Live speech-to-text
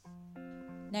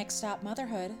Next Stop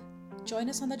Motherhood. Join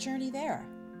us on the journey there.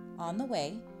 On the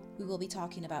way, we will be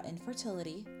talking about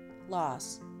infertility,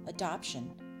 loss, adoption,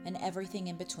 and everything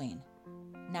in between.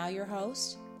 Now your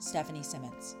host, Stephanie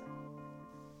Simmons.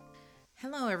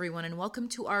 Hello everyone, and welcome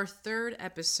to our third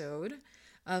episode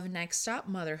of Next Stop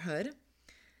Motherhood.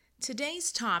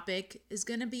 Today's topic is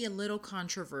going to be a little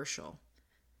controversial.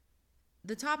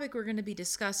 The topic we're going to be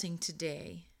discussing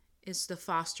today is the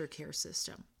foster care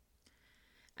system.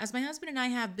 As my husband and I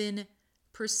have been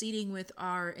proceeding with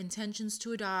our intentions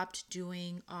to adopt,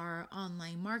 doing our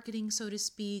online marketing, so to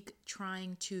speak,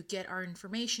 trying to get our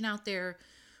information out there,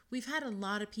 we've had a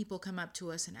lot of people come up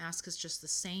to us and ask us just the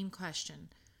same question: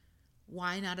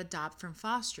 why not adopt from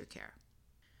foster care?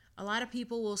 A lot of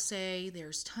people will say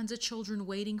there's tons of children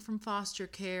waiting from foster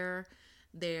care.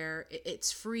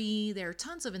 It's free. There are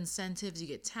tons of incentives. You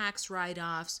get tax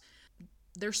write-offs.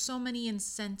 There's so many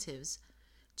incentives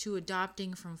to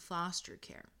adopting from foster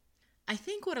care. I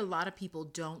think what a lot of people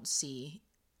don't see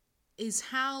is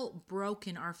how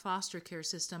broken our foster care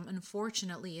system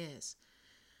unfortunately is.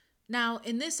 Now,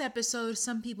 in this episode,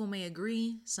 some people may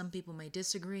agree, some people may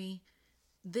disagree.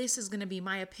 This is going to be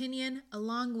my opinion,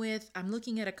 along with, I'm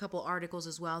looking at a couple articles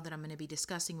as well that I'm going to be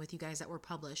discussing with you guys that were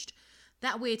published.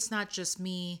 That way it's not just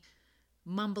me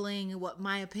mumbling what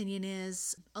my opinion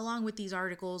is. Along with these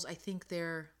articles, I think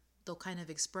they'll kind of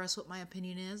express what my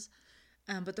opinion is.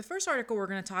 But the first article we're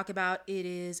going to talk about, it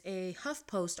is a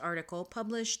HuffPost article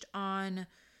published on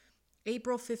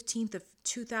April 15th of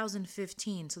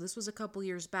 2015. So this was a couple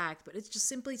years back, but it's just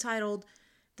simply titled,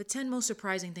 "The 10 Most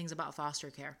Surprising Things About Foster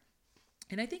Care."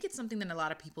 And I think it's something that a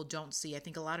lot of people don't see. I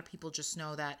think a lot of people just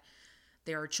know that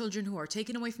there are children who are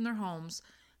taken away from their homes,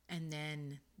 and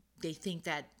then they think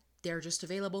that they're just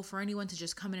available for anyone to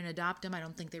just come in and adopt them. I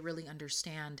don't think they really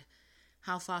understand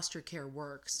how foster care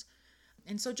works.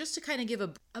 And so just to kind of give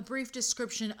a brief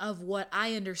description of what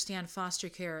I understand foster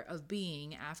care of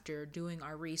being after doing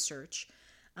our research,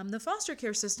 the foster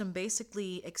care system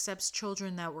basically accepts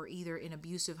children that were either in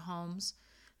abusive homes,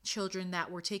 children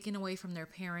that were taken away from their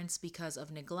parents because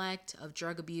of neglect, of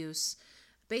drug abuse.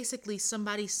 Basically,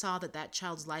 somebody saw that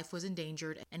child's life was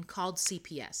endangered and called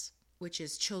CPS, which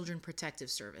is Children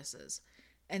Protective Services.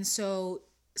 And so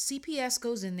CPS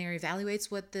goes in there, evaluates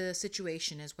what the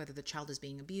situation is, whether the child is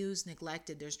being abused,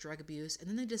 neglected, there's drug abuse, and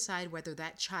then they decide whether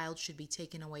that child should be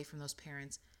taken away from those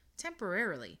parents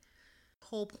temporarily. The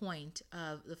whole point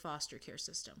of the foster care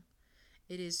system.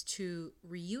 It is to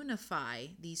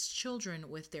reunify these children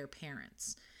with their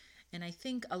parents. And I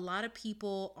think a lot of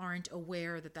people aren't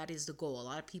aware that is the goal. A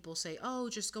lot of people say, oh,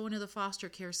 just go into the foster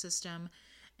care system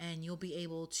and you'll be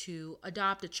able to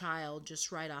adopt a child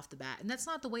just right off the bat. And that's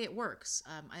not the way it works.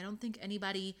 I don't think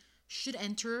anybody should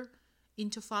enter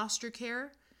into foster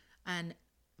care and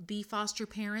be foster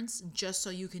parents just so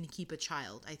you can keep a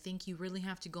child. I think you really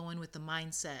have to go in with the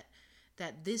mindset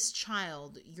that this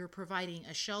child you're providing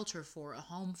a shelter for, a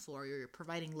home for, you're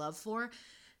providing love for,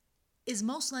 is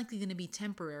most likely going to be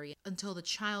temporary until the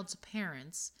child's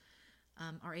parents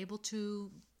are able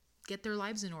to get their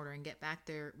lives in order and get back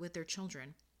there with their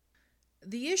children.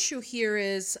 The issue here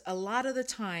is a lot of the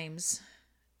times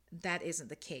that isn't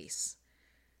the case.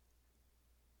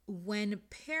 When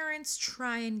parents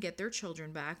try and get their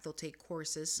children back, they'll take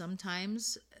courses.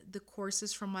 Sometimes the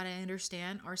courses, from what I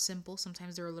understand, are simple.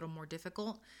 Sometimes they're a little more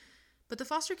difficult. But the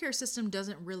foster care system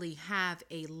doesn't really have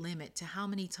a limit to how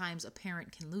many times a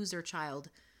parent can lose their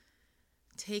child,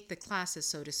 take the classes,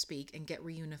 so to speak, and get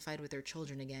reunified with their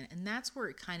children again. And that's where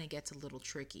it kind of gets a little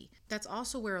tricky. That's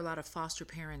also where a lot of foster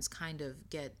parents kind of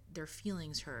get their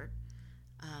feelings hurt.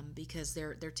 Because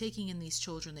they're taking in these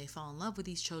children, they fall in love with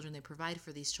these children, they provide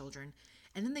for these children,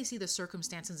 and then they see the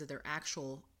circumstances that their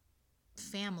actual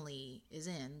family is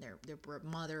in, their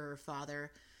mother or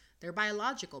father, their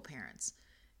biological parents.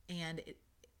 And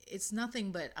it's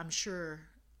nothing but, I'm sure,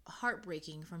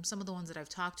 heartbreaking from some of the ones that I've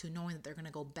talked to, knowing that they're going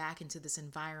to go back into this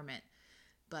environment.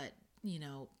 But,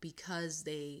 because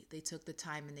they took the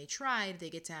time and they tried, they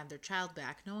get to have their child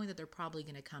back, knowing that they're probably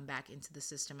going to come back into the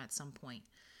system at some point.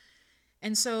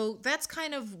 And so that's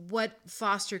kind of what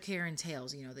foster care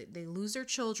entails. They lose their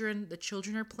children. The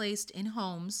children are placed in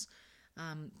homes,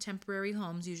 temporary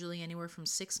homes, usually anywhere from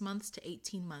 6 months to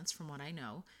 18 months from what I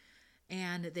know.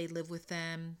 And they live with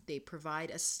them. They provide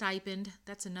a stipend.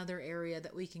 That's another area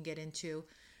that we can get into.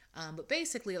 But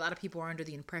basically, a lot of people are under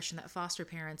the impression that foster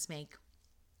parents make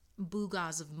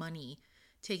boogaws of money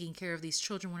taking care of these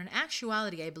children, when in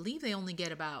actuality, I believe they only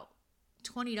get about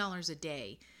 $20 a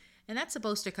day. And that's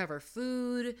supposed to cover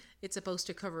food. It's supposed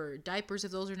to cover diapers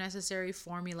if those are necessary,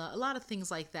 formula, a lot of things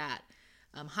like that,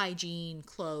 hygiene,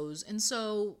 clothes. And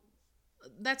so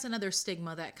that's another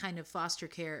stigma that kind of foster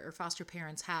care or foster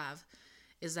parents have,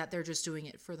 is that they're just doing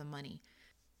it for the money.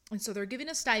 And so they're given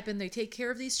a stipend, they take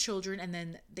care of these children, and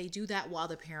then they do that while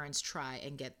the parents try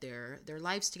and get their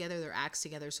lives together, their acts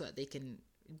together, so that they can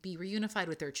be reunified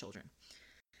with their children.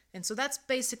 And so that's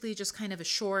basically just kind of a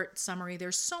short summary.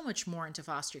 There's so much more into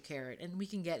foster care, and we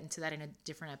can get into that in a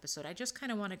different episode. I just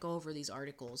kind of want to go over these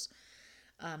articles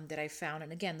that I found.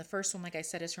 And again, the first one, like I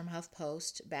said, is from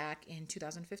HuffPost back in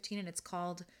 2015, and it's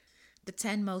called The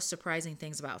 10 Most Surprising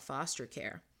Things About Foster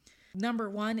Care. Number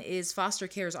one is foster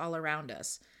care is all around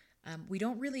us. We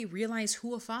don't really realize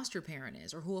who a foster parent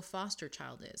is or who a foster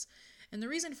child is. And the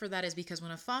reason for that is because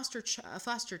when a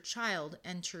foster child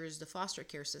enters the foster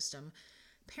care system,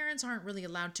 parents aren't really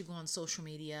allowed to go on social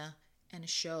media and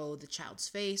show the child's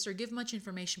face or give much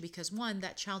information because, one,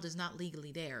 that child is not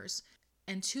legally theirs.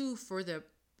 And two, for the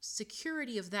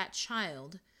security of that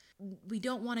child, we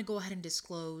don't want to go ahead and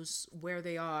disclose where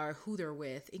they are, who they're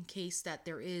with, in case that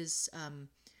there is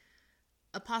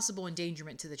a possible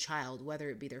endangerment to the child, whether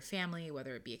it be their family,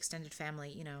 whether it be extended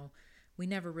family, we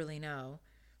never really know.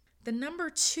 The number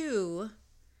two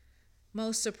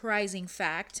most surprising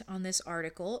fact on this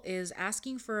article is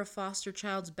asking for a foster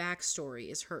child's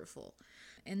backstory is hurtful.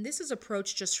 And this is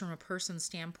approached just from a person's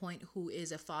standpoint who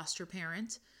is a foster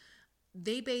parent.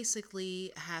 They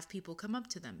basically have people come up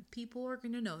to them. People are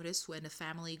going to notice when a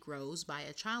family grows by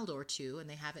a child or two and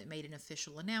they haven't made an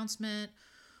official announcement,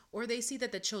 or they see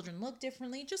that the children look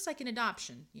differently, just like in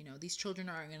adoption. These children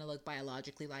aren't going to look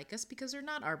biologically like us because they're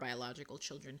not our biological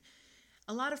children.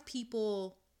 A lot of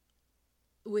people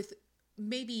with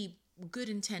maybe good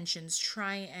intentions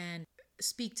try and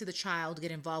speak to the child, get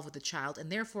involved with the child,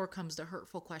 and therefore comes the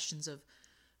hurtful questions of,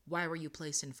 why were you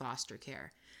placed in foster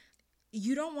care?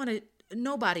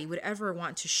 Nobody would ever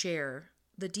want to share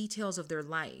the details of their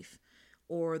life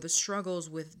or the struggles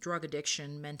with drug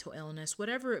addiction, mental illness,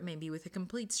 whatever it may be, with a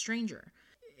complete stranger.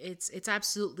 It's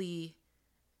absolutely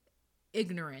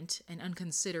ignorant and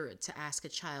unconsiderate to ask a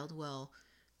child, well,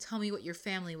 tell me what your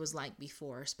family was like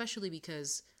before, especially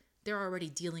because they're already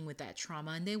dealing with that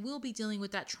trauma and they will be dealing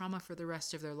with that trauma for the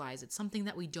rest of their lives. It's something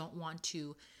that we don't want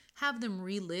to have them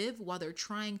relive while they're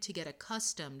trying to get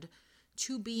accustomed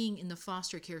to being in the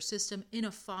foster care system in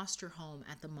a foster home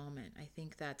at the moment. I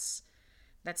think that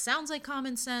sounds like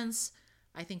common sense.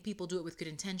 I think people do it with good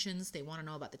intentions. They want to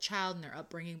know about the child and their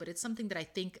upbringing, but it's something that I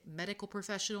think medical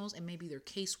professionals and maybe their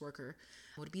caseworker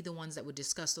would be the ones that would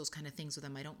discuss those kind of things with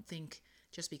them. I don't think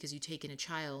just because you take in a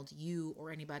child, you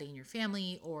or anybody in your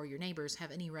family or your neighbors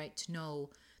have any right to know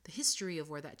the history of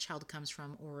where that child comes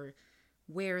from or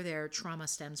where their trauma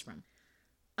stems from.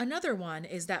 Another one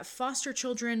is that foster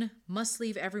children must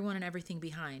leave everyone and everything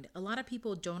behind. A lot of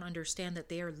people don't understand that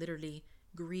they are literally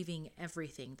grieving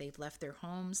everything. They've left their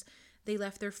homes, they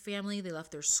left their family, they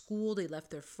left their school, they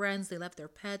left their friends, they left their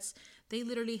pets. They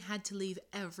literally had to leave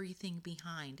everything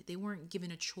behind. They weren't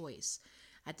given a choice.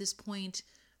 At this point,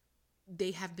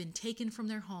 they have been taken from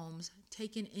their homes,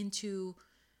 taken into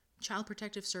Child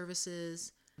Protective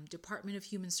Services, Department of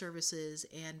Human Services,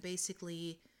 and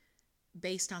basically,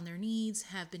 based on their needs,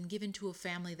 have been given to a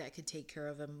family that could take care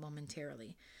of them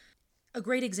momentarily. A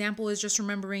great example is just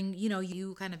remembering,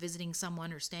 you kind of visiting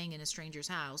someone or staying in a stranger's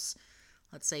house.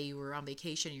 Let's say you were on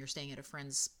vacation and you're staying at a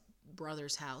friend's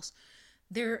brother's house.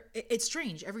 It's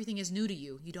strange. Everything is new to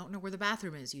you. You don't know where the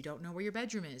bathroom is. You don't know where your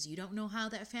bedroom is. You don't know how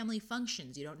that family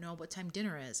functions. You don't know what time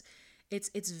dinner is.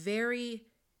 It's very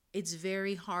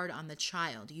hard on the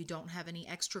child. You don't have any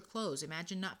extra clothes.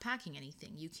 Imagine not packing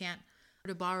anything. You can't afford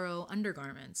to borrow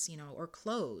undergarments, or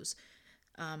clothes.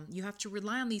 You have to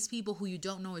rely on these people who you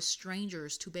don't know as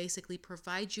strangers to basically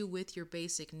provide you with your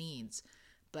basic needs.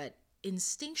 But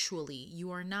instinctually,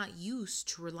 you are not used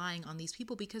to relying on these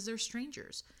people because they're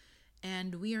strangers.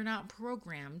 And we are not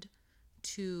programmed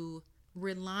to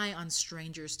rely on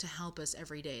strangers to help us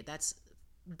every day. That's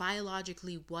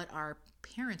biologically what our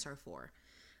parents are for.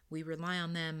 We rely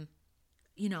on them,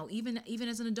 even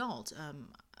as an adult.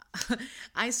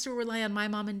 I still rely on my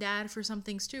mom and dad for some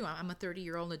things too. I'm a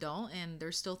 30-year-old adult, and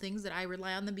there's still things that I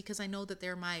rely on them because I know that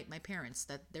they're my parents,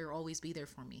 that they'll always be there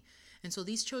for me. And so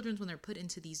these children, when they're put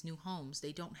into these new homes,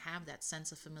 they don't have that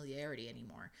sense of familiarity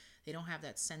anymore. They don't have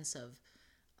that sense of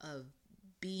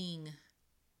being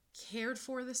cared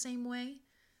for the same way,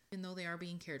 even though they are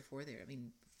being cared for.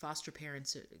 Foster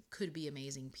parents could be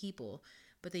amazing people,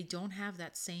 but they don't have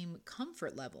that same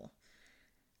comfort level.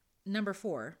 Number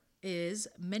 4 is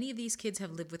many of these kids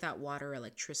have lived without water or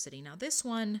electricity. Now this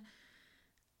one,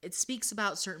 it speaks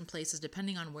about certain places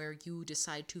depending on where you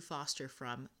decide to foster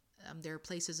from. There are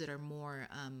places that are more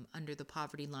under the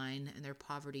poverty line and they're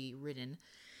poverty ridden.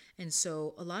 And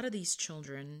so a lot of these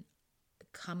children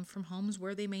come from homes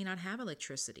where they may not have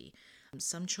electricity.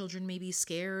 Some children may be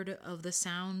scared of the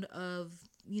sound of,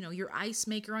 your ice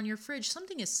maker on your fridge.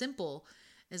 Something as simple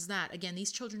as that. Again,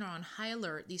 these children are on high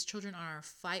alert. These children are in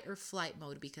fight or flight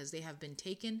mode because they have been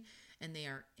taken and they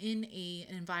are in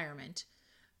an environment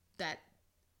that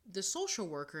the social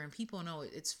worker and people know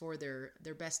it's for their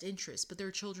best interest, but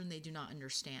their children, they do not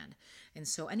understand. And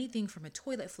so anything from a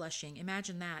toilet flushing,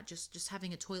 imagine that, just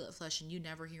having a toilet flush and you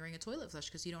never hearing a toilet flush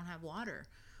because you don't have water,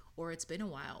 or it's been a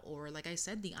while, or like I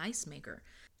said, the ice maker.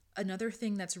 Another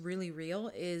thing that's really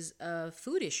real is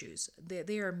food issues.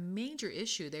 They are a major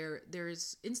issue.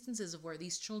 There's instances of where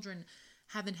these children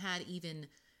haven't had even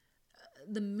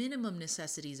the minimum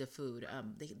necessities of food.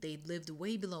 They lived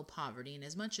way below poverty, and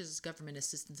as much as government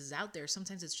assistance is out there,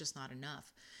 sometimes it's just not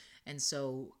enough. And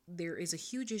so there is a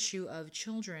huge issue of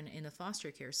children in the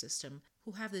foster care system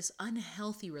who have this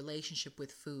unhealthy relationship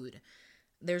with food.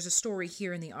 There's a story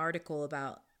here in the article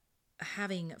about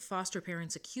having foster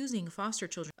parents accusing foster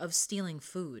children of stealing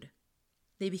food.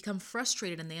 They become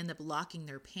frustrated and they end up locking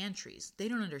their pantries. They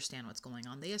don't understand what's going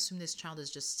on. They assume this child is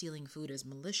just stealing food as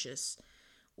malicious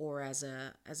or as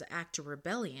an act of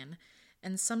rebellion.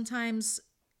 And sometimes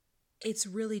it's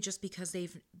really just because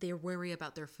they're wary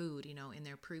about their food. In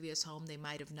their previous home, they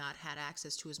might have not had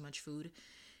access to as much food,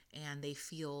 and they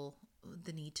feel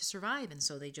the need to survive. And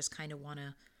so they just kind of want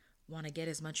to get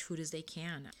as much food as they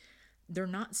can. They're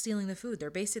not stealing the food.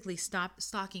 They're basically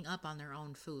stocking up on their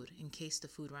own food in case the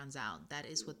food runs out. That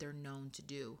is what they're known to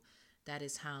do. That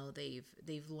is how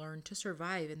they've learned to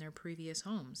survive in their previous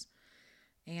homes.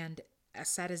 And as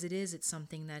sad as it is, it's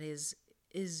something that is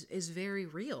very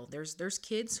real. There's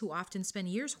kids who often spend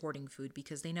years hoarding food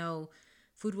because they know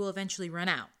food will eventually run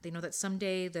out. They know that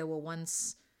someday they will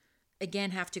once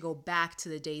again have to go back to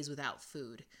the days without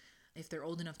food. If they're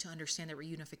old enough to understand that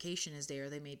reunification is there,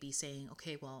 they may be saying,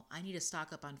 okay, well, I need to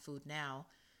stock up on food now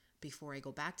before I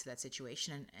go back to that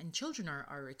situation. And children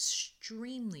are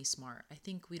extremely smart. I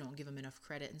think we don't give them enough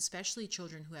credit, and especially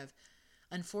children who have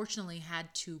unfortunately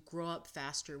had to grow up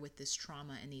faster with this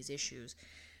trauma and these issues.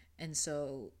 And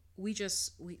so we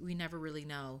never really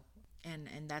know. And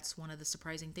that's one of the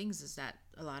surprising things, is that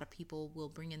a lot of people will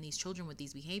bring in these children with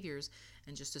these behaviors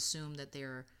and just assume that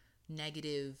they're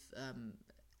negative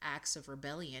acts of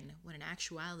rebellion, when in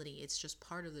actuality, it's just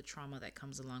part of the trauma that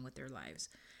comes along with their lives.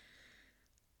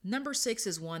 Number 6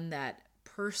 is one that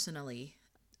personally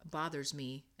bothers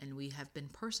me, and we have been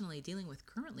personally dealing with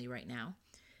currently right now.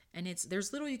 And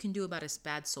there's little you can do about a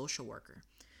bad social worker.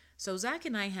 So Zach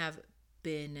and I have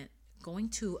been going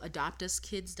to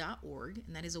adoptuskids.org,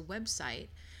 and that is a website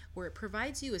where it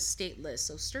provides you a state list.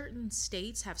 So certain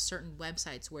states have certain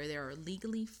websites where they are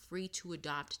legally free to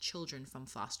adopt children from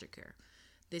foster care.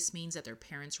 This means that their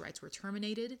parents' rights were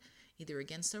terminated, either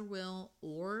against their will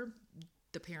or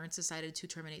the parents decided to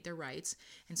terminate their rights.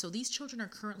 And so these children are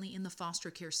currently in the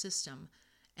foster care system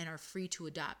and are free to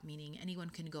adopt, meaning anyone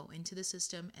can go into the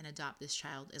system and adopt this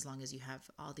child as long as you have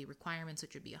all the requirements,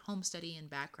 which would be a home study and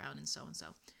background and so and so.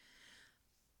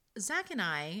 Zach and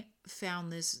I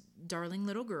found this darling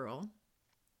little girl,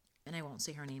 and I won't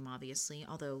say her name obviously,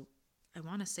 although I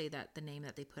want to say that the name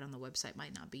that they put on the website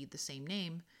might not be the same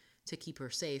name to keep her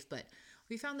safe, but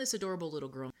we found this adorable little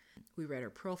girl. We read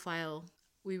her profile.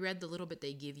 We read the little bit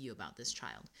they give you about this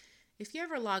child. If you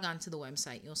ever log on to the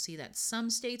website, you'll see that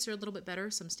some states are a little bit better.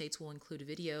 Some states will include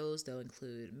videos, they'll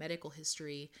include medical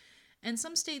history, and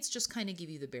some states just kind of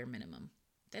give you the bare minimum.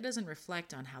 That doesn't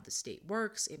reflect on how the state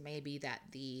works. It may be that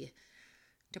the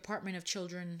Department of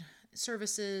Children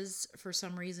Services, for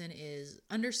some reason, is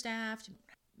understaffed.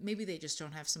 Maybe they just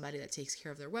don't have somebody that takes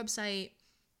care of their website.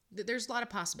 There's a lot of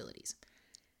possibilities.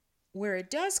 Where it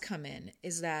does come in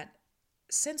is that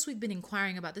since we've been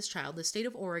inquiring about this child, the state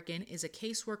of Oregon is a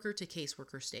caseworker to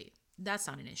caseworker state. That's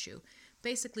not an issue.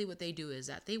 Basically, what they do is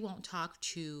that they won't talk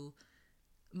to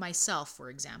myself, for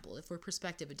example. If we're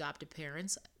prospective adoptive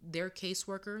parents, their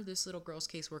caseworker, this little girl's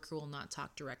caseworker, will not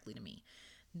talk directly to me.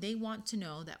 They want to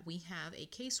know that we have a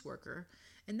caseworker,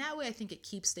 and that way I think it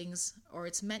keeps things, or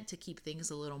it's meant to keep things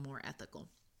a little more ethical.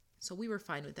 So we were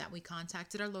fine with that. We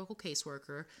contacted our local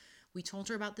caseworker. We told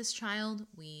her about this child.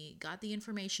 We got the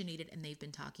information needed, and they've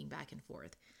been talking back and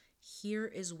forth. Here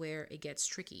is where it gets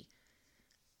tricky.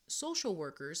 Social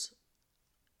workers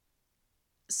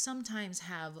sometimes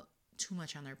have too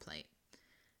much on their plate.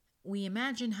 We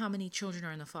imagine how many children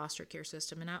are in the foster care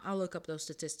system, and I'll look up those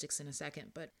statistics in a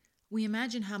second, but we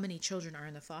imagine how many children are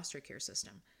in the foster care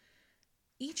system.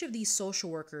 Each of these social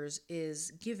workers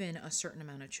is given a certain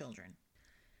amount of children.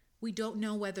 We don't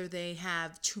know whether they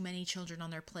have too many children on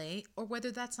their plate or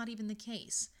whether that's not even the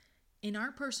case. In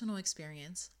our personal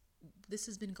experience, this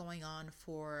has been going on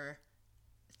for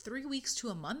 3 weeks to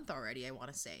a month already, I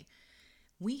want to say.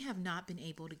 We have not been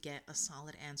able to get a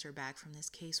solid answer back from this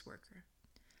caseworker.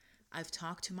 I've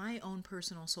talked to my own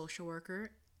personal social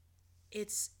worker.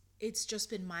 It's just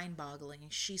been mind-boggling.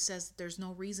 She says there's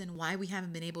no reason why we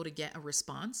haven't been able to get a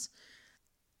response.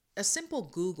 A simple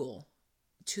Google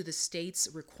to the state's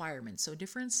requirements. So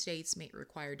different states may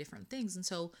require different things. And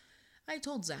so I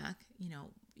told Zach,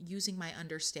 using my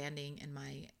understanding and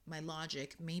my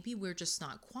logic, maybe we're just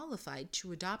not qualified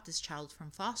to adopt this child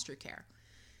from foster care.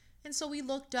 And so we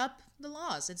looked up the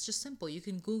laws. It's just simple. You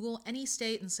can Google any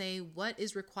state and say what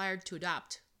is required to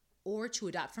adopt, or to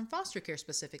adopt from foster care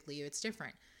specifically if it's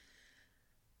different.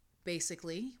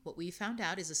 Basically, what we found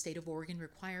out is the state of Oregon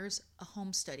requires a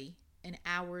home study and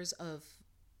hours of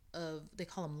they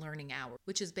call them learning hours,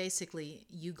 which is basically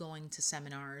you going to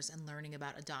seminars and learning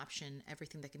about adoption,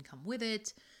 everything that can come with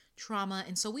it, trauma.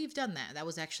 And so we've done that. That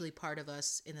was actually part of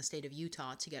us in the state of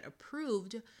Utah to get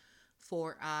approved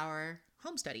for our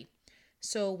home study.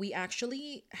 So we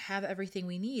actually have everything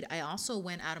we need. I also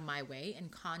went out of my way and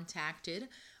contacted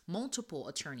multiple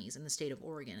attorneys in the state of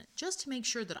Oregon just to make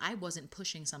sure that I wasn't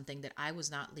pushing something that I was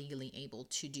not legally able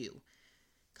to do.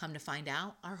 Come to find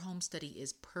out, our home study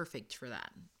is perfect for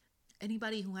that.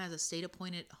 Anybody who has a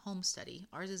state-appointed home study,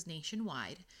 ours is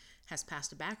nationwide, has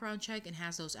passed a background check and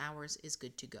has those hours, is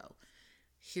good to go.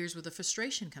 Here's where the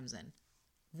frustration comes in.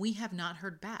 We have not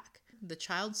heard back. The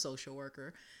child social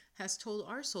worker has told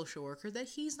our social worker that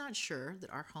he's not sure that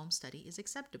our home study is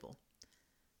acceptable.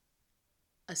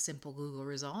 A simple Google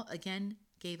result, again,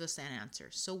 gave us that answer.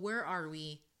 So where are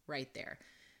we right there?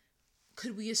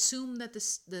 Could we assume that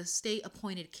the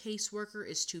state-appointed caseworker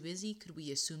is too busy? Could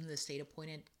we assume the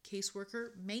state-appointed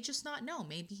caseworker may just not know?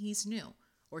 Maybe he's new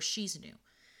or she's new.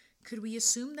 Could we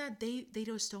assume that they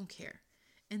just don't care?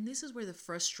 And this is where the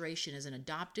frustration as an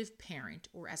adoptive parent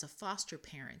or as a foster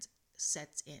parent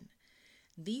sets in.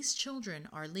 These children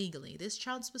are this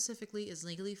child specifically is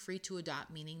legally free to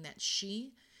adopt, meaning that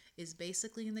she is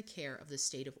basically in the care of the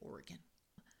state of Oregon.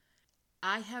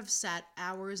 I have sat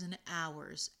hours and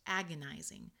hours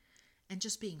agonizing and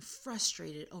just being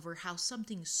frustrated over how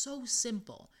something so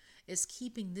simple is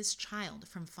keeping this child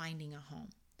from finding a home.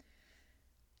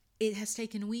 It has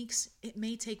taken weeks, it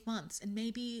may take months, and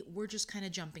maybe we're just kind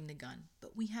of jumping the gun,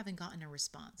 but we haven't gotten a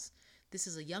response. This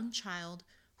is a young child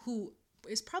who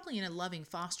is probably in a loving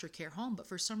foster care home, but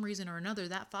for some reason or another,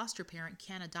 that foster parent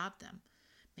can't adopt them.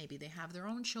 Maybe they have their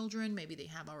own children. Maybe they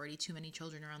have already too many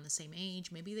children around the same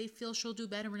age. Maybe they feel she'll do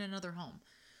better in another home.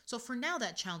 So for now,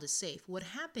 that child is safe. What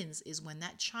happens is when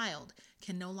that child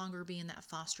can no longer be in that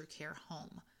foster care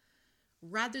home,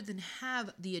 rather than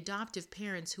have the adoptive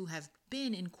parents who have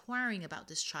been inquiring about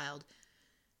this child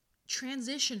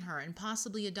transition her and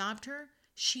possibly adopt her,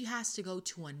 she has to go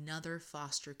to another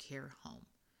foster care home.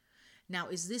 Now,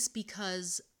 is this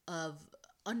because of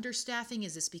understaffing?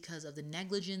 Is this because of the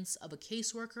negligence of a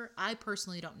caseworker? I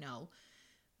personally don't know,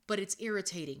 but it's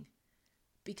irritating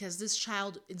because this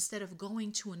child, instead of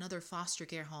going to another foster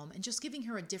care home and just giving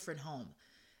her a different home,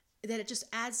 that it just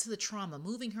adds to the trauma,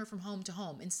 moving her from home to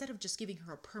home instead of just giving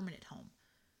her a permanent home.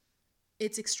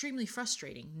 It's extremely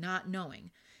frustrating not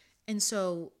knowing. And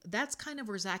so that's kind of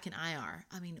where Zach and I are.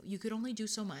 I mean, you could only do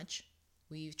so much.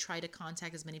 We've tried to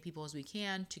contact as many people as we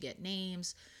can to get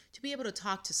names, to be able to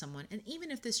talk to someone. And even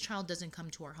if this child doesn't come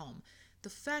to our home, the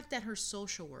fact that her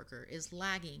social worker is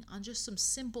lagging on just some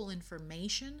simple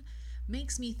information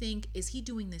makes me think, is he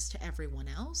doing this to everyone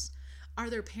else? Are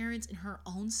there parents in her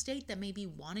own state that may be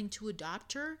wanting to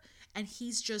adopt her and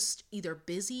he's just either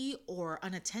busy or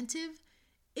unattentive?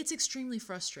 It's extremely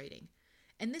frustrating.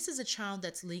 And this is a child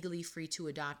that's legally free to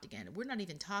adopt again. We're not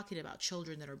even talking about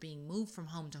children that are being moved from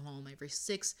home to home every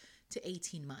 6 to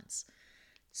 18 months.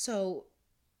 So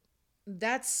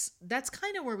that's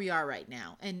kind of where we are right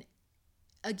now. And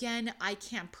again, I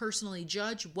can't personally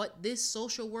judge what this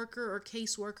social worker or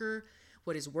caseworker,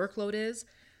 what his workload is.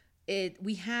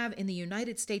 We have in the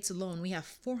United States alone, we have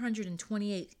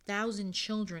 428,000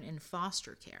 children in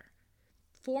foster care.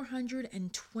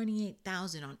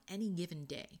 428,000 on any given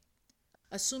day.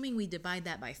 Assuming we divide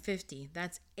that by 50,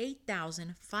 that's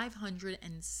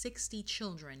 8,560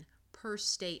 children per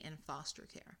state in foster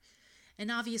care.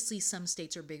 And obviously some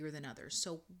states are bigger than others.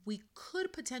 So we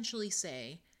could potentially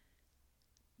say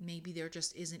maybe there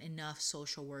just isn't enough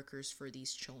social workers for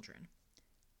these children.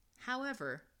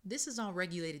 However, this is all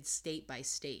regulated state by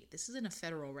state. This isn't a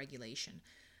federal regulation.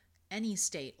 Any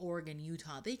state, Oregon,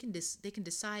 Utah, they can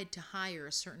decide to hire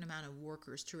a certain amount of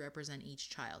workers to represent each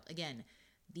child. Again,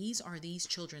 these are these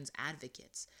children's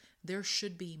advocates. There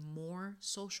should be more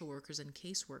social workers and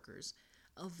caseworkers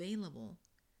available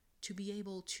to be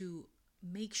able to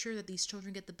make sure that these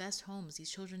children get the best homes, these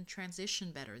children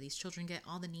transition better, these children get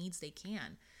all the needs they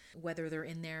can, whether they're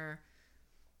in there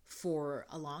for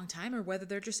a long time or whether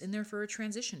they're just in there for a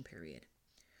transition period.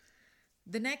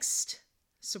 The next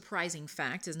surprising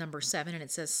fact is number 7, and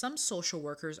it says some social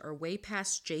workers are way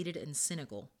past jaded and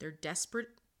cynical. They're desperate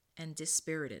and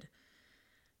dispirited.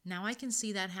 Now I can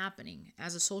see that happening.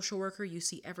 As a social worker, you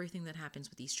see everything that happens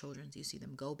with these children. You see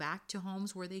them go back to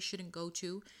homes where they shouldn't go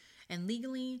to. And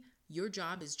legally, your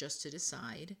job is just to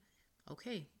decide,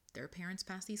 okay, their parents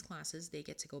passed these classes, they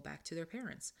get to go back to their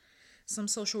parents. Some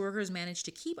social workers manage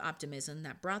to keep optimism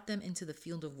that brought them into the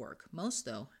field of work. Most,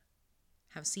 though,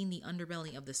 have seen the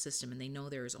underbelly of the system and they know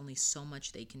there is only so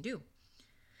much they can do.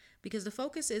 Because the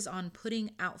focus is on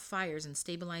putting out fires and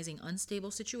stabilizing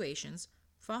unstable situations,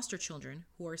 foster children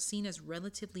who are seen as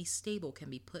relatively stable can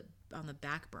be put on the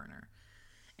back burner.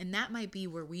 And that might be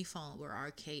where we fall, where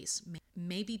our case,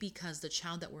 maybe because the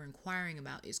child that we're inquiring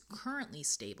about is currently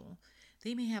stable,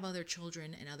 they may have other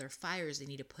children and other fires they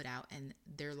need to put out, and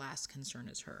their last concern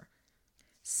is her.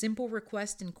 Simple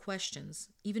requests and questions,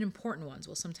 even important ones,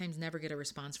 will sometimes never get a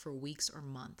response for weeks or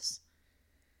months.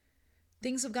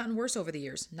 Things have gotten worse over the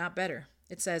years, not better.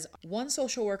 It says, one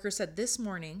social worker said this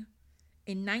morning,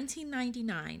 in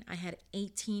 1999, I had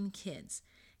 18 kids.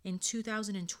 In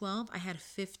 2012, I had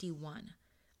 51.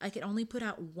 I could only put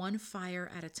out one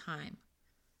fire at a time.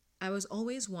 I was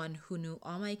always one who knew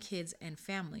all my kids and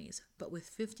families, but with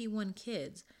 51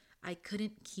 kids, I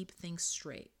couldn't keep things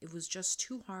straight. It was just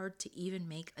too hard to even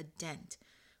make a dent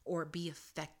or be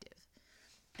effective.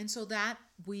 And so that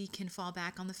we can fall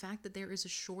back on the fact that there is a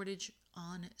shortage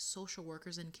on social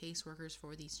workers and caseworkers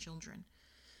for these children.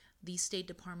 These state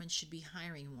departments should be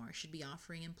hiring more, should be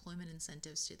offering employment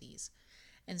incentives to these.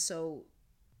 And so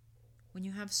when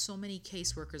you have so many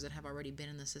caseworkers that have already been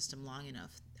in the system long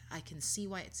enough, I can see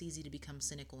why it's easy to become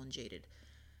cynical and jaded.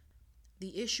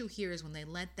 The issue here is when they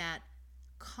let that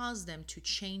cause them to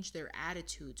change their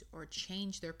attitudes or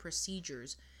change their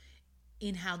procedures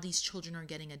in how these children are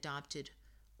getting adopted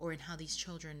or in how these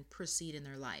children proceed in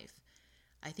their life.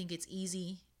 I think it's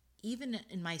easy, even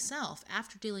in myself,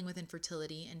 after dealing with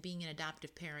infertility and being an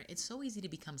adoptive parent, it's so easy to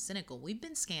become cynical. We've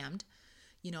been scammed.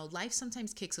 Life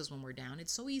sometimes kicks us when we're down.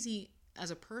 It's so easy as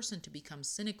a person to become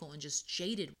cynical and just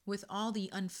jaded with all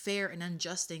the unfair and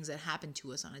unjust things that happen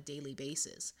to us on a daily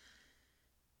basis.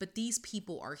 But these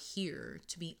people are here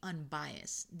to be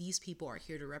unbiased. These people are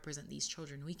here to represent these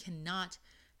children. We cannot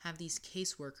have these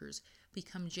caseworkers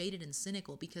become jaded and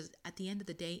cynical because at the end of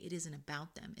the day, it isn't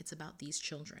about them. It's about these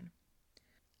children.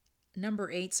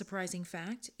 Number 8 surprising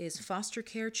fact is foster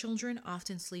care children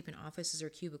often sleep in offices or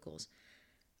cubicles.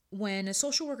 When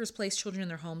social workers place children in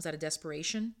their homes out of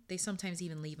desperation, they sometimes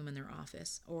even leave them in their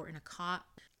office or in a cot,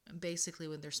 basically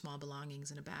with their small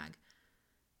belongings in a bag.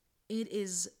 It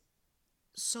is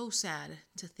so sad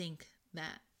to think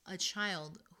that a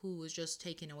child who was just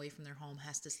taken away from their home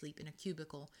has to sleep in a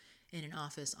cubicle, in an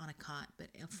office, on a cot, but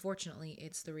unfortunately,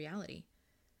 it's the reality.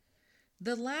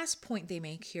 The last point they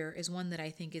make here is one that I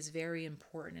think is very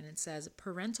important, and it says,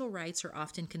 parental rights are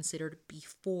often considered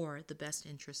before the best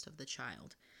interest of the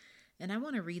child. And I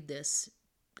want to read this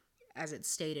as it's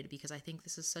stated because I think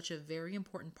this is such a very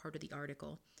important part of the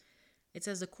article. It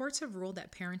says, the courts have ruled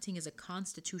that parenting is a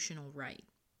constitutional right.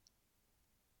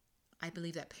 I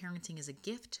believe that parenting is a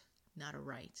gift, not a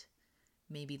right.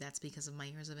 Maybe that's because of my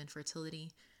years of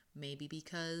infertility. Maybe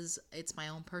because it's my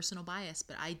own personal bias,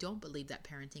 but I don't believe that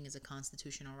parenting is a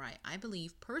constitutional right. I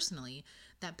believe personally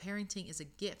that parenting is a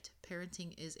gift.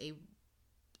 Parenting is a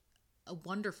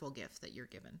wonderful gift that you're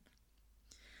given.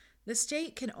 The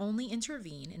state can only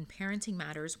intervene in parenting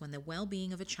matters when the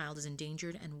well-being of a child is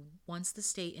endangered, and once the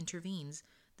state intervenes,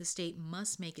 the state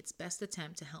must make its best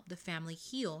attempt to help the family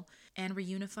heal and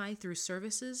reunify through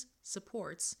services,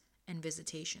 supports, and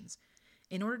visitations.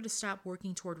 In order to stop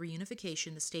working toward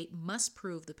reunification, the state must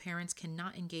prove the parents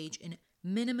cannot engage in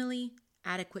minimally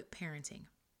adequate parenting.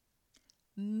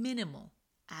 Minimal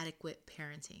adequate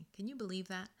parenting. Can you believe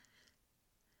that?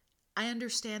 I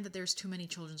understand that there's too many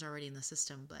children already in the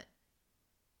system, but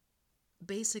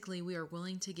basically we are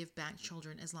willing to give back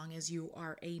children as long as you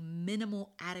are a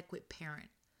minimal adequate parent,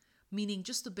 meaning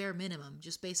just the bare minimum.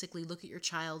 Just basically look at your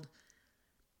child,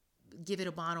 give it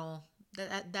a bottle.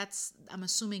 That's, I'm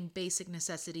assuming, basic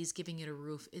necessities. Giving it a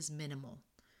roof is minimal.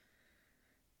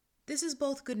 This is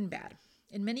both good and bad.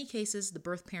 In many cases, the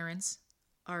birth parents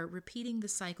are repeating the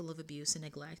cycle of abuse and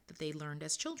neglect that they learned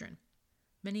as children.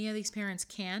 Many of these parents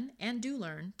can and do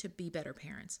learn to be better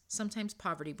parents. Sometimes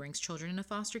poverty brings children into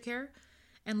foster care,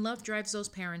 and love drives those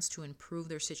parents to improve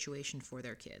their situation for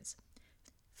their kids.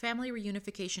 Family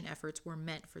reunification efforts were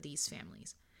meant for these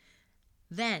families.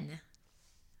 Then,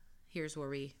 here's where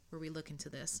we look into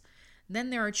this. Then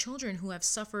there are children who have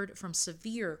suffered from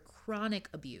severe chronic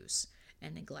abuse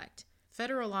and neglect.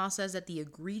 Federal law says that the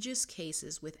egregious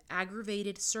cases with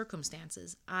aggravated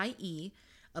circumstances, i.e.,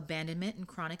 abandonment and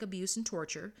chronic abuse and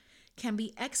torture, can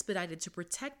be expedited to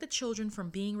protect the children from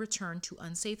being returned to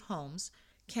unsafe homes,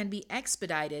 can be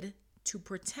expedited to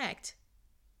protect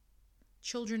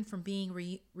children from being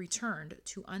returned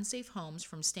to unsafe homes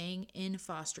from staying in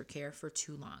foster care for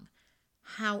too long.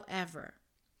 However,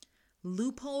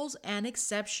 loopholes and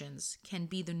exceptions can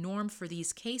be the norm for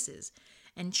these cases,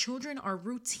 and children are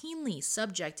routinely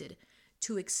subjected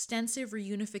to extensive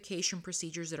reunification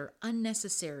procedures that are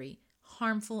unnecessary,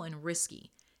 harmful, and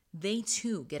risky. They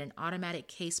too get an automatic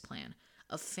case plan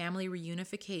of family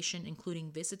reunification,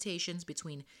 including visitations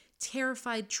between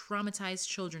terrified, traumatized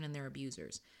children and their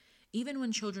abusers. Even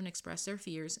when children express their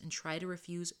fears and try to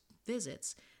refuse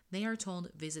visits, they are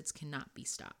told visits cannot be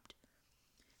stopped.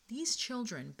 These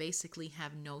children basically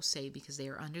have no say because they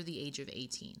are under the age of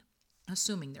 18,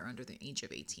 assuming they're under the age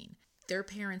of 18. Their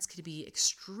parents could be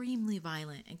extremely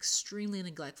violent, extremely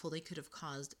neglectful. They could have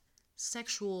caused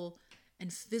sexual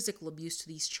and physical abuse to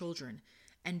these children.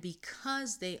 And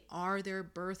because they are their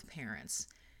birth parents,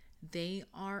 they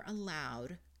are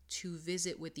allowed to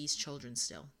visit with these children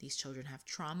still. These children have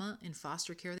trauma in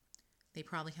foster care. They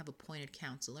probably have appointed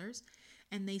counselors,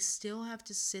 and they still have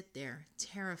to sit there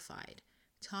terrified,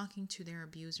 talking to their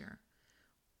abuser.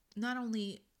 Not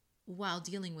only while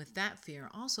dealing with that fear,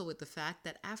 also with the fact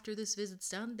that after this visit's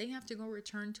done, they have to go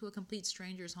return to a complete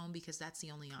stranger's home because that's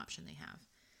the only option they have.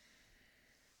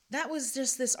 That was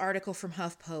just this article from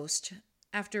HuffPost.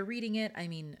 After reading it, I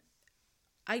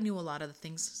knew a lot of the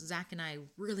things. Zach and I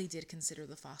really did consider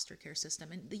the foster care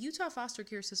system. And the Utah foster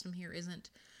care system here isn't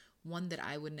one that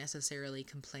I would necessarily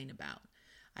complain about.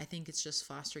 I think it's just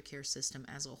foster care system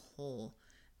as a whole.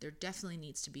 There definitely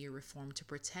needs to be a reform to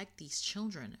protect these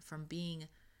children from being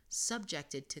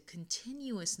subjected to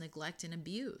continuous neglect and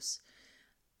abuse.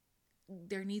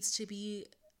 There needs to be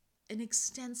an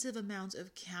extensive amount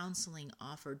of counseling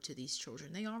offered to these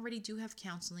children. They already do have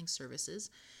counseling services,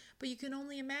 but you can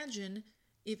only imagine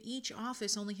if each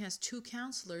office only has 2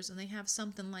 counselors and they have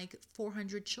something like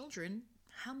 400 children,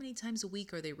 how many times a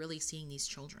week are they really seeing these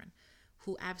children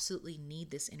who absolutely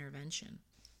need this intervention?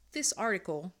 This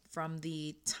article from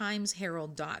the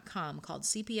timesherald.com called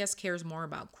CPS Cares More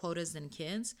About Quotas Than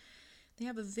Kids, they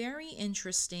have a very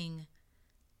interesting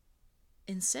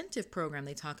incentive program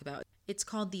they talk about. It's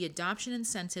called the Adoption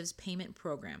Incentives Payment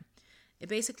Program. It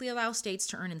basically allows states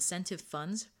to earn incentive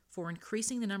funds for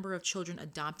increasing the number of children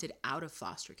adopted out of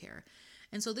foster care.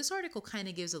 And so this article kind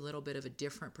of gives a little bit of a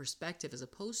different perspective as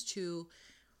opposed to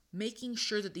making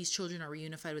sure that these children are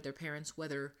reunified with their parents,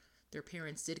 whether their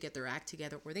parents did get their act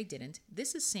together or they didn't.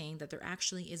 This is saying that there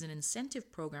actually is an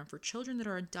incentive program for children that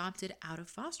are adopted out of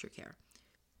foster care.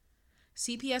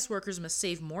 CPS workers must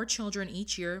save more children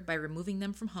each year by removing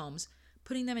them from homes,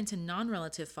 putting them into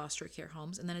non-relative foster care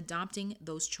homes, and then adopting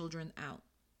those children out.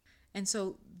 And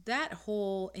so that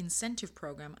whole incentive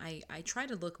program, I try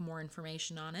to look more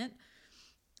information on it.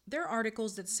 There are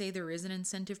articles that say there is an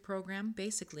incentive program.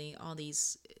 Basically, all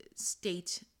these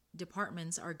state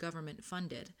departments are government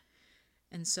funded.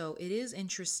 And so it is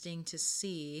interesting to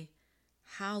see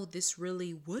how this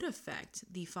really would affect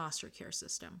the foster care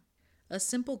system. A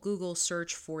simple Google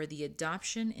search for the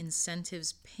Adoption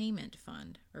Incentives Payment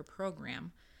Fund or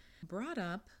program brought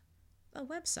up a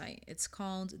website. It's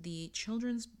called the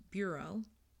Children's Bureau,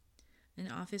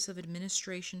 an Office of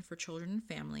Administration for Children and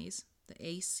Families, the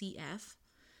ACF.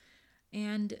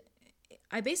 And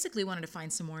I basically wanted to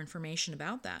find some more information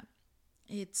about that.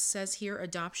 It says here,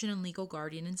 Adoption and Legal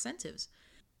Guardian Incentives.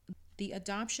 The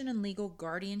Adoption and Legal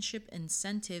Guardianship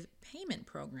Incentive Payment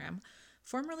Program,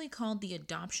 formerly called the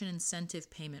Adoption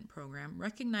Incentive Payment Program,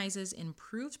 recognizes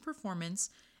improved performance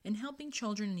in helping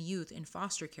children and youth in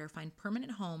foster care find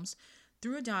permanent homes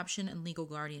through adoption and legal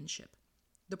guardianship.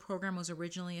 The program was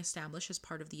originally established as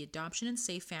part of the Adoption and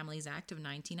Safe Families Act of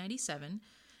 1997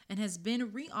 and has been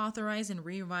reauthorized and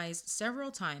revised several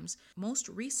times, most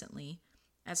recently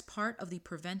as part of the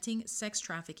Preventing Sex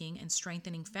Trafficking and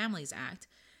Strengthening Families Act,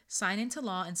 signed into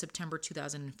law in September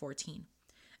 2014.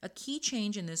 A key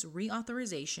change in this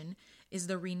reauthorization is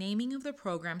the renaming of the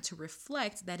program to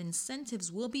reflect that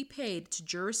incentives will be paid to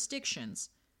jurisdictions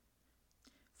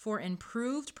for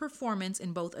improved performance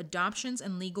in both adoptions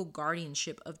and legal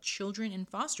guardianship of children in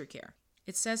foster care.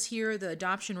 It says here the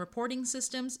adoption reporting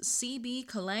systems, CB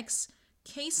collects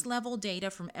case level data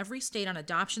from every state on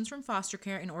adoptions from foster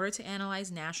care in order to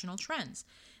analyze national trends.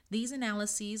 These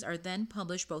analyses are then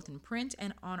published both in print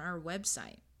and on our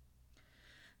website.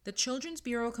 The Children's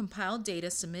Bureau compiled data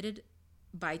submitted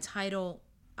by Title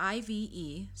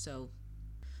IVE, so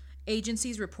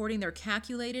agencies reporting their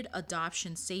calculated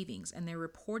adoption savings and their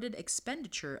reported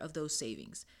expenditure of those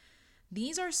savings.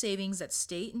 These are savings that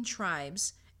state and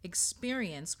tribes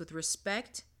experience with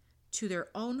respect to their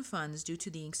own funds due to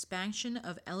the expansion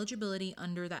of eligibility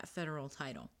under that federal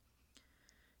title.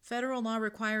 Federal law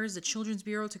requires the Children's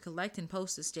Bureau to collect and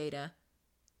post this data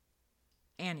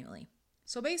annually.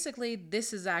 So basically,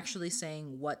 this is actually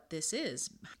saying what this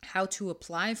is, how to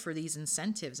apply for these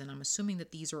incentives, and I'm assuming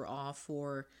that these are all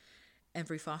for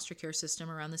every foster care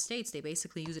system around the states. They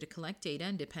basically use it to collect data,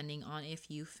 and depending on if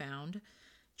you found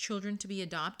children to be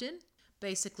adopted,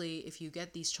 basically, if you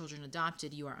get these children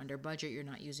adopted, you are under budget, you're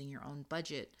not using your own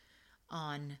budget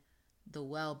on the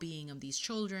well-being of these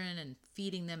children and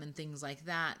feeding them and things like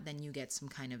that, then you get some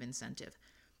kind of incentive.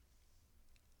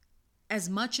 As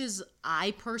much as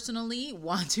I personally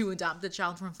want to adopt a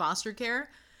child from foster care,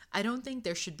 I don't think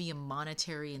there should be a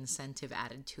monetary incentive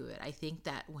added to it. I think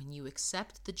that when you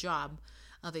accept the job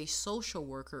of a social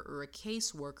worker or a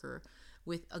caseworker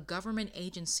with a government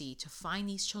agency to find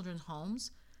these children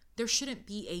homes, there shouldn't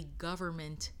be a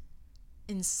government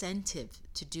incentive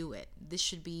to do it. This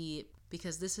should be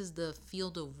because this is the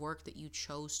field of work that you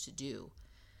chose to do.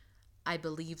 I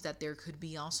believe that there could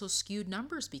be also skewed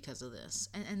numbers because of this.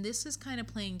 And this is kind of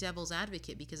playing devil's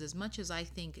advocate, because as much as I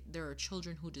think there are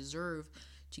children who deserve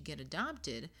to get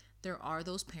adopted, there are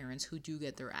those parents who do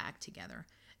get their act together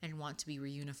and want to be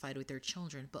reunified with their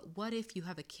children. But what if you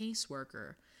have a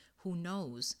caseworker who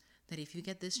knows that if you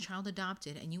get this child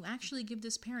adopted and you actually give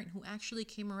this parent who actually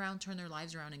came around, turned their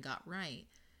lives around and got right,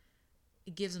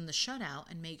 it gives them the shutout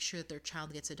and makes sure that their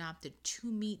child gets adopted to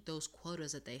meet those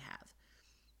quotas that they have.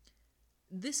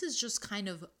 This is just kind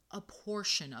of a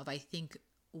portion of, I think,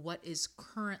 what is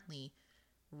currently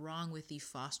wrong with the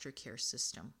foster care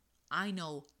system. I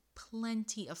know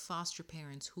plenty of foster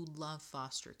parents who love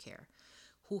foster care,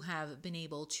 who have been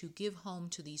able to give home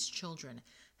to these children,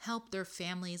 help their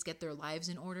families get their lives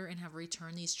in order, and have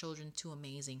returned these children to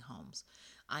amazing homes.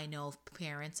 I know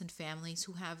parents and families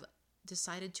who have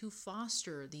decided to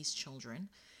foster these children,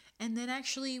 and then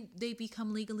actually they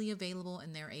become legally available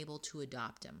and they're able to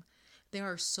adopt them. There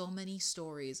are so many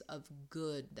stories of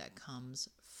good that comes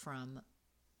from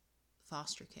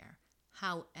foster care.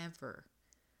 However,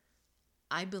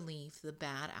 I believe the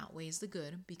bad outweighs the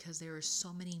good, because there are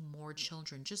so many more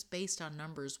children. Just based on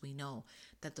numbers, we know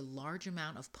that the large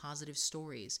amount of positive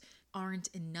stories aren't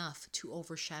enough to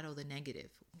overshadow the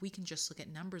negative. We can just look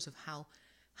at numbers of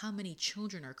how many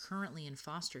children are currently in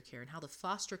foster care and how the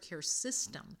foster care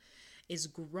system is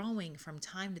growing from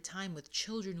time to time with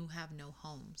children who have no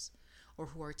homes or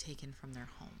who are taken from their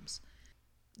homes.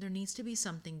 There needs to be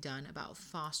something done about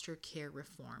foster care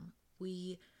reform.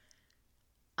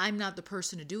 I'm not the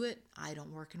person to do it. I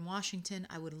don't work in Washington.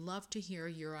 I would love to hear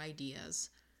your ideas.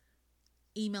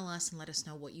 Email us and let us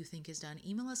know what you think is done.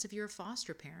 Email us if you're a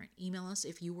foster parent. Email us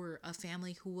if you were a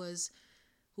family who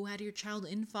had your child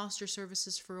in foster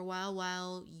services for a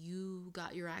while you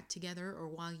got your act together, or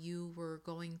while you were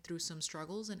going through some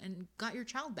struggles and got your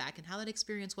child back, and how that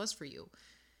experience was for you.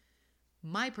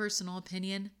 My personal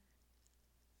opinion,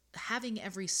 having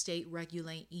every state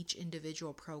regulate each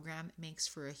individual program makes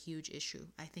for a huge issue.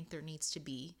 I think there needs to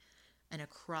be an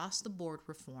across-the-board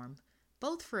reform,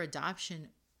 both for adoption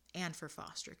and for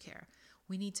foster care.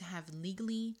 We need to have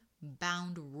legally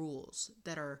bound rules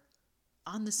that are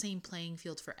on the same playing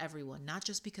field for everyone, not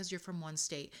just because you're from one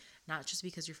state, not just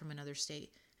because you're from another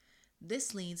state.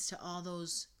 This leads to all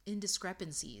those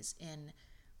indiscrepancies in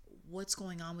what's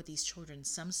going on with these children.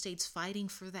 Some states fighting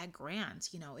for that grant.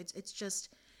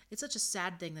 It's such a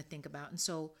sad thing to think about. And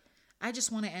so I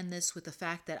just want to end this with the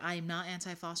fact that I am not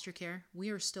anti-foster care. We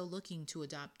are still looking to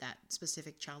adopt that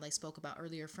specific child I spoke about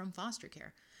earlier from foster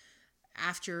care.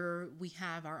 After we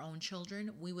have our own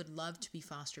children, we would love to be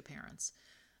foster parents.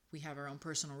 We have our own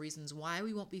personal reasons why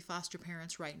we won't be foster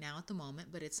parents right now at the moment,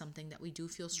 but it's something that we do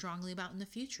feel strongly about in the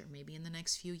future, maybe in the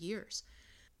next few years.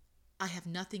 I have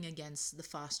nothing against the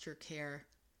foster care,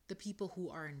 the people who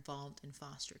are involved in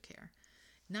foster care.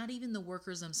 Not even the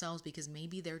workers themselves, because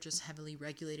maybe they're just heavily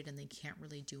regulated and they can't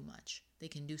really do much. They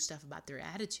can do stuff about their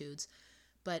attitudes,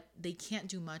 but they can't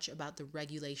do much about the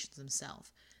regulations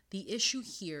themselves. The issue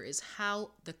here is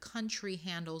how the country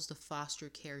handles the foster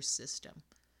care system.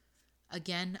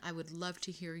 Again, I would love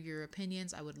to hear your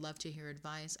opinions. I would love to hear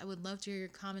advice. I would love to hear your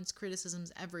comments,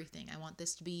 criticisms, everything. I want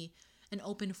this to be an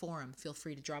open forum. Feel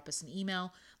free to drop us an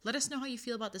email. Let us know how you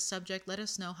feel about the subject. Let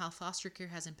us know how foster care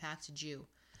has impacted you.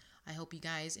 I hope you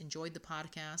guys enjoyed the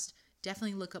podcast.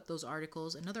 Definitely look up those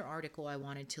articles. Another article I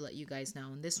wanted to let you guys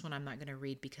know, and this one I'm not going to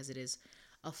read because it is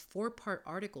a 4-part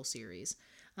article series,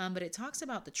 but it talks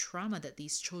about the trauma that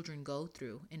these children go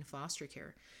through in foster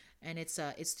care. And it's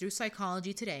through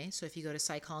Psychology Today. So if you go to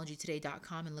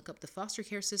psychologytoday.com and look up the foster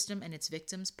care system and its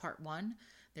victims, part 1,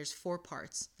 there's 4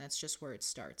 parts. That's just where it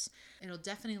starts. It'll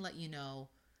definitely let you know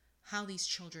how these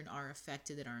children are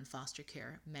affected that are in foster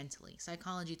care mentally.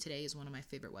 Psychology Today is one of my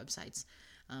favorite websites.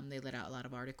 They let out a lot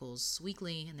of articles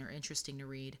weekly, and they're interesting to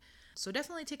read. So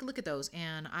definitely take a look at those.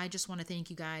 And I just want to thank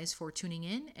you guys for tuning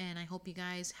in, and I hope you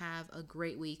guys have a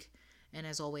great week. And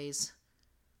as always,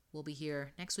 we'll be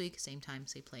here next week, same time,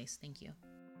 same place. Thank you.